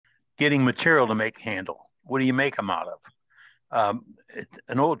getting material to make a handle. What do you make them out of?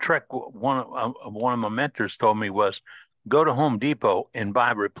 An old trick one of my mentors told me was go to Home Depot and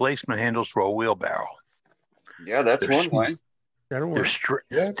buy replacement handles for a wheelbarrow. Yeah, that's one way. That'll They're work. straight.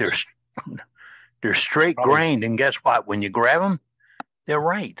 Yeah. They're straight Probably. grained, and guess what? When you grab them, they're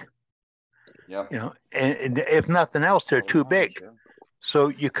right. Yeah. You know, and if nothing else, they're too big. Yeah. So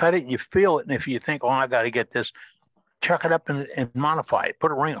you cut it and you feel it, and if you think, oh, I got to get this, chuck it up and modify it. Put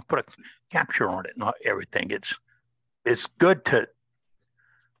a ring, put a capture on it, and everything. It's good to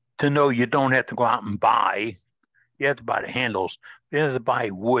know you don't have to go out and buy. You have to buy the handles. You have to buy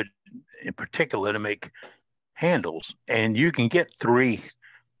wood in particular to make handles, and you can get 3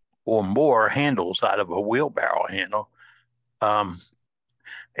 or more handles out of a wheelbarrow handle.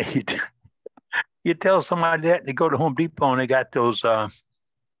 You tell somebody that, they go to Home Depot and they got those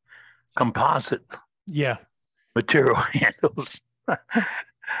composite material handles.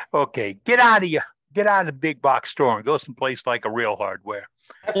 Okay, get out of the big box store and go someplace like a Real Hardware.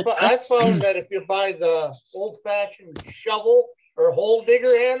 I found that if you buy the old-fashioned shovel or hole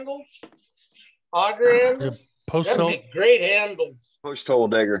digger handles, auger handles, Post that'd hole. be great handles. Post hole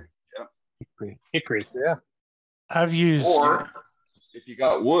digger. Yeah. Hickory. Yeah. I've used. Or if you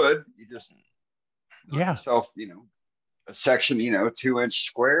got wood, you just Yeah. yourself, a section, 2-inch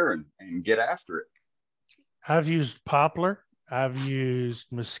square and get after it. I've used poplar. I've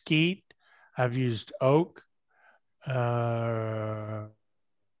used mesquite. I've used oak. I've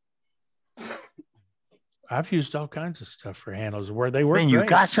used all kinds of stuff for handles where they work. Man, you great.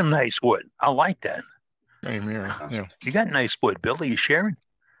 got some nice wood. I like that. Same here. Yeah. You got nice wood, Billy. You sharing?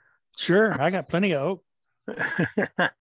 Sure, I got plenty of oak.